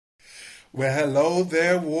Well, hello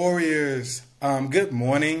there, warriors. Good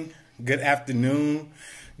morning, good afternoon,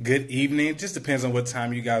 good evening. It just depends on what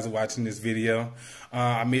time you guys are watching this video.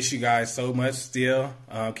 I miss you guys so much still.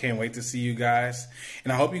 Can't wait to see you guys.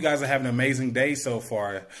 And I hope you guys are having an amazing day so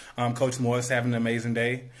far. Coach Moore's having an amazing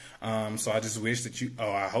day. So I just wish that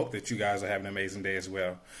I hope that you guys are having an amazing day as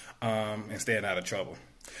well. And staying out of trouble.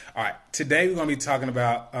 All right, today we're going to be talking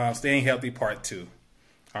about staying healthy part 2.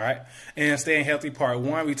 All right. And staying healthy part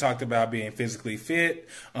 1, we talked about being physically fit.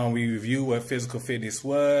 We reviewed what physical fitness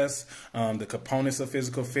was, the components of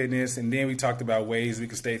physical fitness, and then we talked about ways we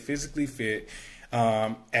can stay physically fit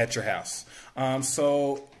at your house. And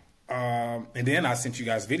then I sent you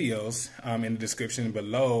guys videos in the description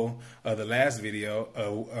below the last video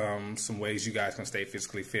of some ways you guys can stay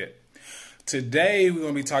physically fit. Today, we're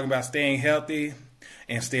going to be talking about staying healthy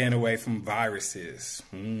and staying away from viruses.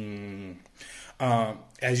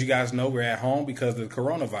 As you guys know, we're at home because of the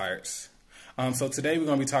coronavirus. So today we're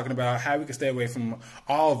going to be talking about how we can stay away from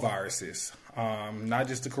all viruses, not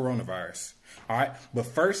just the coronavirus. All right, but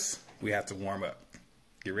first we have to warm up.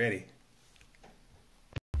 Get ready.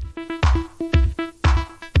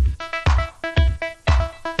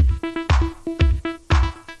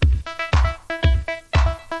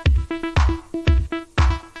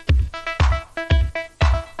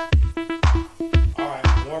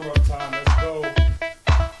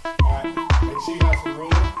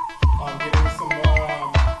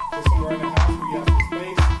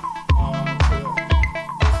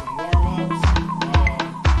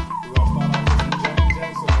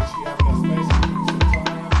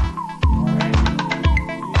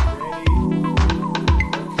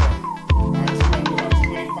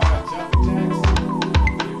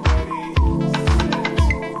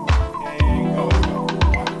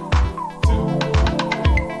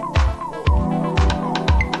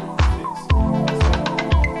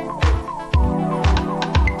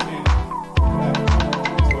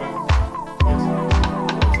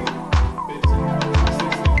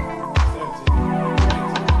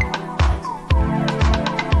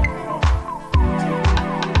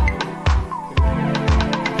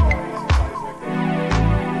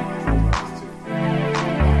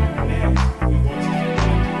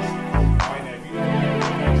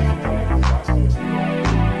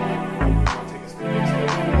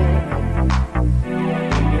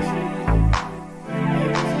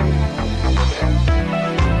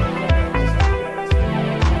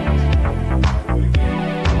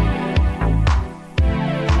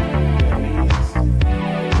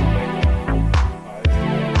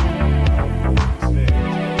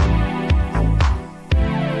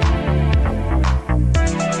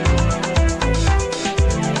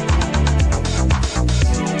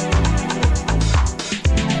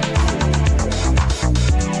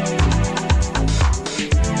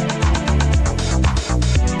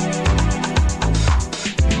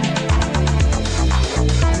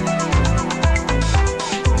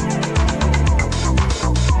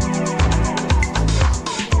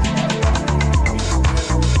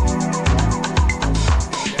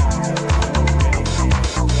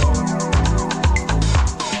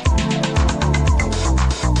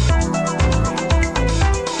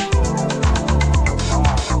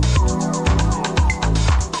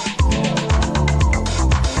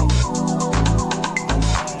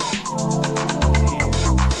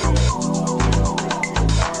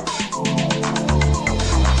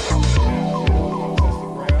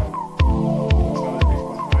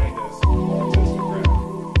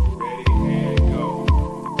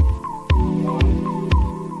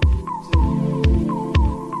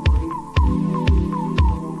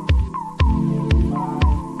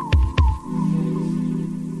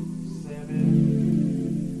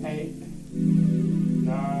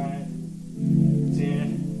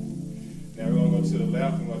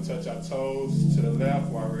 Touch our toes to the left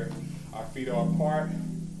while our feet are apart.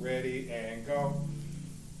 Ready and go.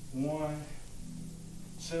 1,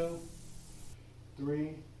 2, 3,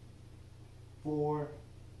 4,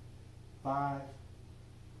 5,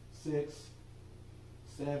 6,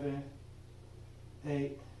 7,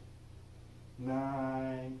 8,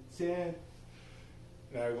 9, 10.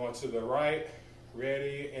 Now we're going to the right.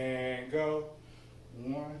 Ready and go.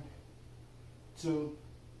 1, 2,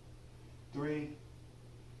 3,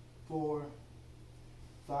 4,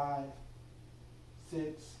 5,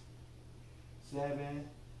 6, 7,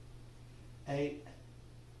 8,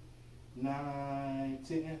 9,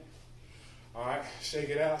 10. All right, shake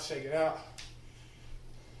it out, shake it out.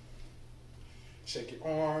 Shake your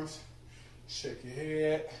arms, shake your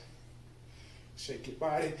head, shake your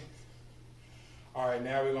body. All right,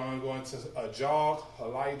 now we're gonna go into a jog, a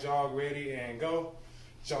light jog. Ready and go.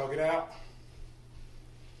 Jog it out.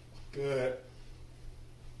 Good.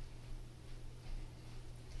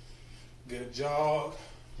 Good jog.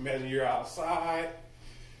 Imagine you're outside.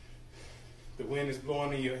 The wind is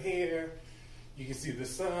blowing in your hair. You can see the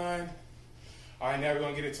sun. All right, now we're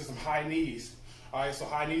gonna get into some high knees. All right, so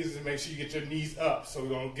high knees is to make sure you get your knees up. So we're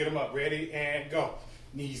gonna get them up. Ready and go.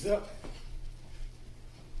 Knees up.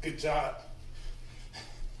 Good job.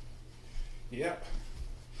 Yep.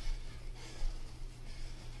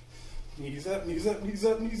 Knees up, knees up, knees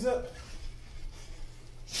up, knees up.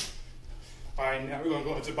 All right, now we're gonna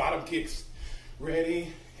go into bottom kicks.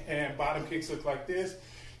 Ready, and bottom kicks look like this.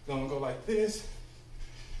 Gonna go like this.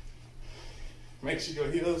 Make sure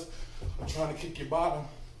your heels are trying to kick your bottom.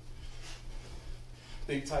 I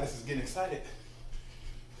think Titus is getting excited.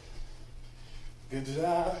 Good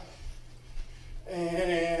job.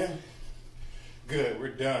 And good, we're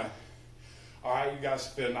done. All right, you guys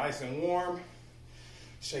feel nice and warm.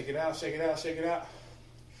 Shake it out, shake it out, shake it out.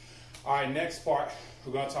 All right, next part,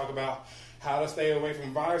 we're gonna talk about how to stay away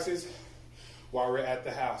from viruses while we're at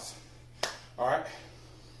the house. All right.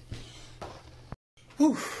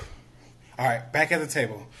 Whew. All right, back at the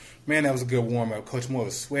table. Man, that was a good warm-up. Coach Moore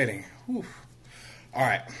was sweating. Whew. All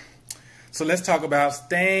right, so let's talk about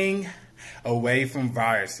staying away from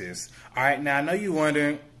viruses. All right, now I know you're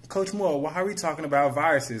wondering, Coach Moore, why are we talking about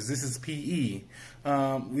viruses? This is PE.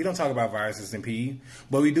 We don't talk about viruses in PE,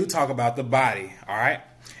 but we do talk about the body, all right?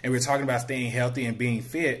 And we're talking about staying healthy and being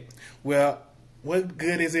fit. Well, what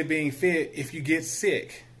good is it being fit if you get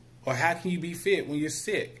sick? Or how can you be fit when you're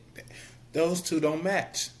sick? Those two don't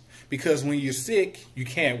match. Because when you're sick, you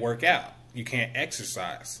can't work out. You can't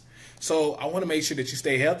exercise. So I want to make sure that you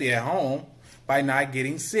stay healthy at home by not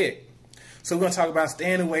getting sick. So we're going to talk about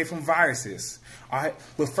staying away from viruses. All right.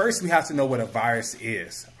 But first, we have to know what a virus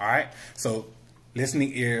is. All right. So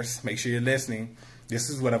listening ears, make sure you're listening. This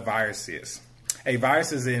is what a virus is. A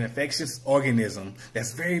virus is an infectious organism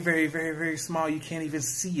that's very, very, very, very small. You can't even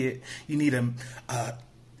see it. You need a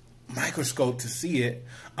microscope to see it,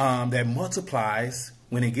 that multiplies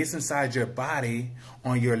when it gets inside your body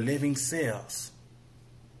on your living cells.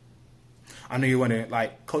 I know you're wondering,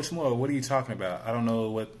 like, Coach Moore, what are you talking about? I don't know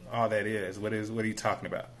what all that is. What are you talking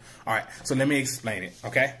about? All right, so let me explain it,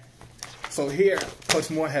 okay? So here, Coach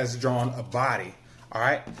Moore has drawn a body, all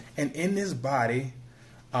right? And in this body,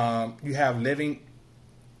 you have living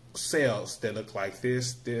cells that look like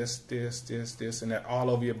this, and they're all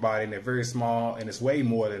over your body, and they're very small, and it's way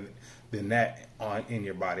more than that in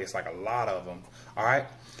your body. It's like a lot of them, all right?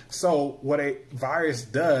 So what a virus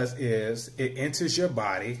does is it enters your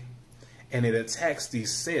body, and it attacks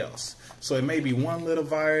these cells. So it may be one little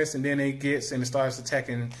virus, and then it starts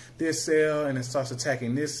attacking this cell, and it starts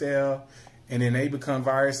attacking this cell, and then they become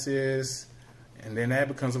viruses, and then that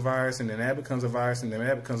becomes a virus, and then that becomes a virus, and then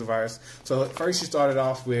that becomes a virus. So at first you started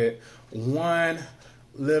off with one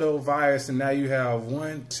little virus, and now you have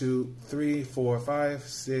 1, 2, 3, 4, 5,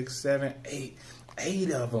 6, 7, 8,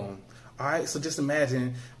 8 of them. All right, so just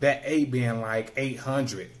imagine that 8 being like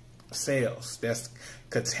 800 cells that's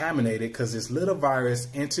contaminated because this little virus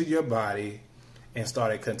entered your body and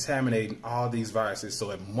started contaminating all these viruses,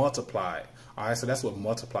 so it multiplied. All right, so that's what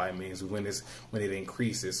multiply means, when it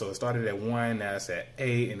increases. So it started at 1, now it's at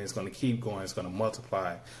 8, and it's going to keep going. It's going to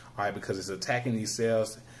multiply, all right, because it's attacking these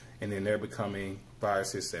cells, and then they're becoming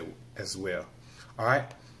viruses as well. All right,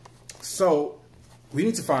 so we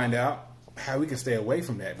need to find out how we can stay away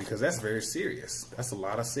from that, because that's very serious. That's a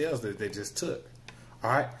lot of cells that they just took.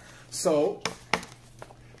 All right, so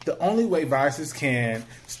the only way viruses can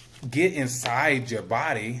get inside your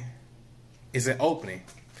body is an opening.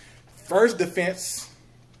 First defense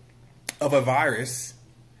of a virus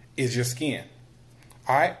is your skin.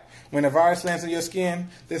 All right? When a virus lands on your skin,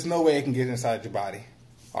 there's no way it can get inside your body.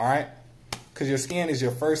 All right? Because your skin is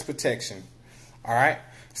your first protection. All right?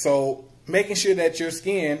 So making sure that your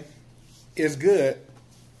skin is good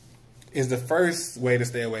is the first way to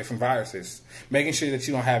stay away from viruses. Making sure that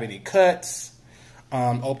you don't have any cuts,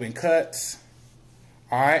 open cuts.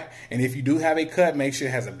 All right? And if you do have a cut, make sure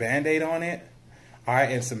it has a Band-Aid on it. All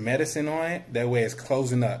right, and some medicine on it. That way it's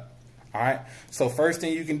closing up. All right. So first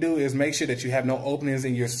thing you can do is make sure that you have no openings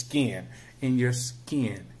in your skin.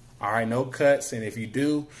 All right, no cuts. And if you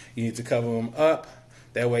do, you need to cover them up.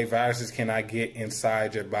 That way viruses cannot get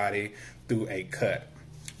inside your body through a cut.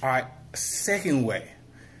 All right. Second way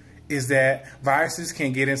is that viruses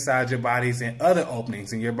can get inside your bodies and other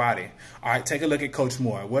openings in your body. All right, take a look at Coach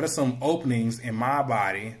Moore. What are some openings in my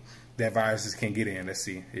body that viruses can get in? Let's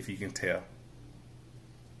see if you can tell.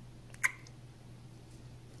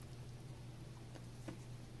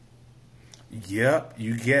 Yep,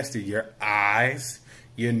 you guessed it. Your eyes,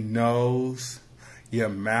 your nose, your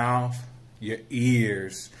mouth, your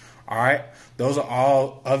ears. All right, those are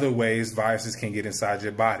all other ways viruses can get inside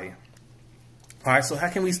your body. All right, so how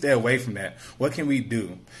can we stay away from that? What can we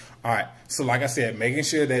do? All right, so like I said, making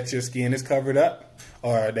sure that your skin is covered up,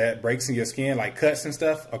 or that breaks in your skin, like cuts and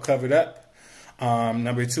stuff, are covered up.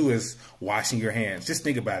 Number 2 is washing your hands. Just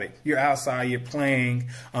think about it. You're outside, you're playing,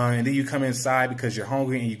 and then you come inside because you're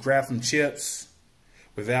hungry and you grab some chips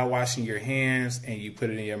without washing your hands and you put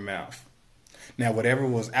it in your mouth. Now, whatever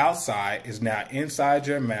was outside is now inside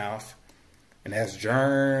your mouth, and that's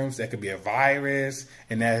germs. That could be a virus,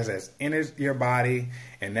 and that has entered your body,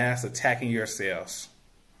 and that's attacking your cells.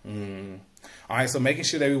 All right, so making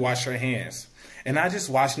sure that we wash our hands. And not just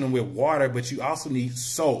washing them with water, but you also need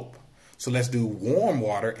soap. So let's do warm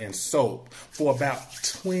water and soap for about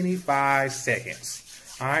 25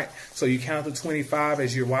 seconds. All right, so you count to 25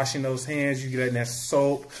 as you're washing those hands. You get that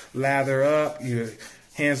soap lather up, your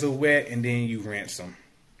hands are wet, and then you rinse them.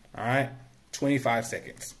 All right, 25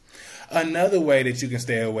 seconds. Another way that you can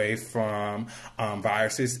stay away from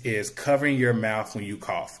viruses is covering your mouth when you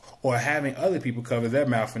cough, or having other people cover their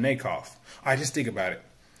mouth when they cough. All right, just think about it.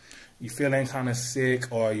 You feeling kind of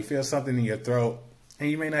sick, or you feel something in your throat, and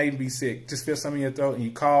you may not even be sick. Just feel something in your throat and you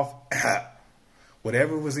cough.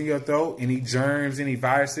 Whatever was in your throat, any germs, any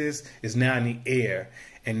viruses, is now in the air.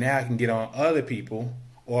 And now it can get on other people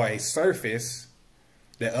or a surface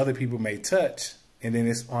that other people may touch, and then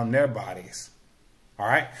it's on their bodies. All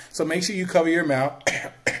right? So make sure you cover your mouth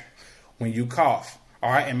when you cough.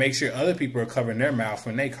 All right? And make sure other people are covering their mouth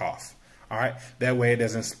when they cough. All right? That way it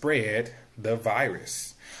doesn't spread the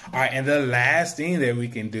virus. All right, and the last thing that we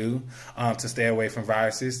can do to stay away from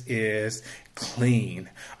viruses is clean.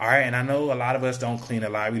 All right, and I know a lot of us don't clean a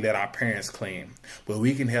lot. We let our parents clean, but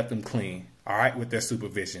we can help them clean. All right, with their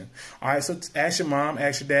supervision. All right, so ask your mom,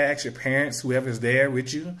 ask your dad, ask your parents, whoever's there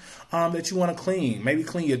with you, that you want to clean. Maybe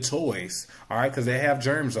clean your toys, all right, because they have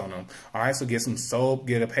germs on them. All right, so get some soap,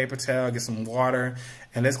 get a paper towel, get some water,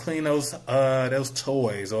 and let's clean those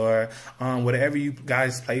toys or whatever you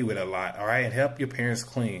guys play with a lot, all right, and help your parents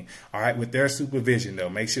clean, all right, with their supervision, though.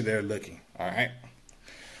 Make sure they're looking, all right.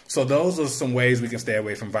 So those are some ways we can stay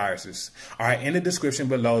away from viruses. All right, in the description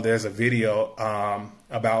below, there's a video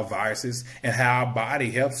about viruses and how our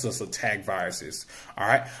body helps us attack viruses. All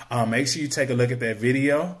right, make sure you take a look at that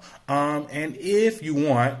video. And if you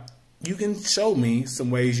want, you can show me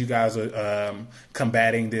some ways you guys are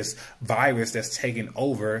combating this virus that's taking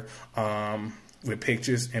over with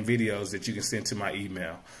pictures and videos that you can send to my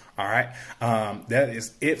email. All right, that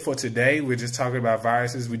is it for today. We're just talking about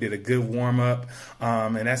viruses. We did a good warm up,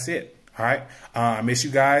 and that's it. All right, I miss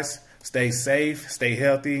you guys. Stay safe, stay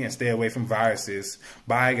healthy, and stay away from viruses.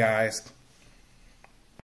 Bye, guys.